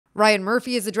Ryan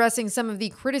Murphy is addressing some of the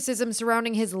criticism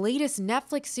surrounding his latest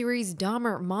Netflix series,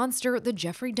 Dahmer Monster: The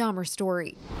Jeffrey Dahmer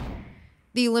Story.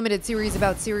 The limited series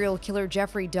about serial killer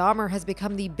Jeffrey Dahmer has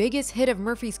become the biggest hit of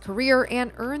Murphy's career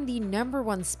and earned the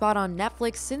 #1 spot on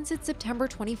Netflix since its September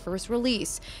 21st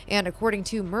release, and according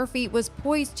to Murphy, was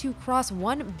poised to cross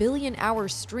 1 billion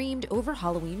hours streamed over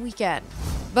Halloween weekend.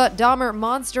 But Dahmer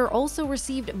Monster also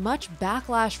received much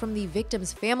backlash from the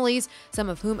victims' families, some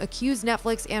of whom accused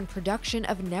Netflix and production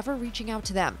of never reaching out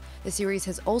to them. The series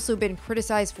has also been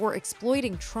criticized for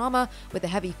exploiting trauma, with a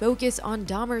heavy focus on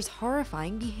Dahmer's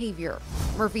horrifying behavior.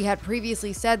 Murphy had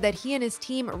previously said that he and his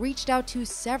team reached out to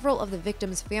several of the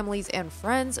victims' families and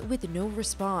friends with no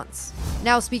response.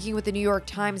 Now speaking with the New York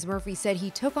Times, Murphy said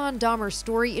he took on Dahmer's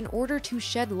story in order to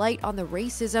shed light on the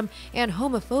racism and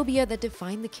homophobia that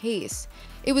defined the case.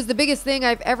 It was the biggest thing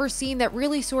I've ever seen that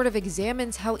really sort of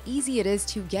examines how easy it is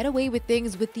to get away with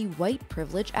things with the white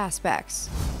privilege aspects.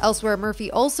 Elsewhere,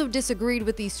 Murphy also disagreed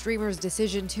with the streamer's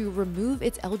decision to remove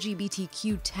its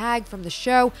LGBTQ tag from the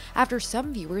show after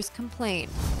some viewers complained.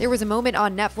 There was a moment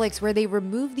on Netflix where they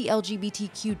removed the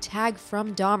LGBTQ tag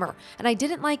from Dahmer, and I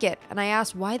didn't like it, and I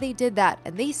asked why they did that,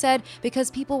 and they said because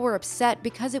people were upset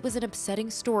because it was an upsetting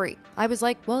story. I was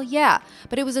like, well, yeah,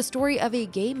 but it was a story of a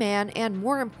gay man and,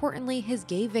 more importantly, his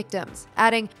gay victims,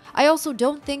 adding, I also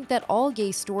don't think that all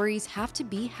gay stories have to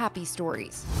be happy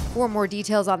stories. For more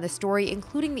details on this story,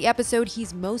 including the episode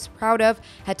he's most proud of,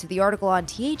 head to the article on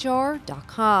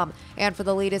THR.com. And for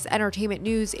the latest entertainment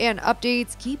news and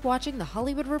updates, keep watching the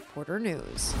Hollywood Reporter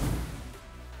News.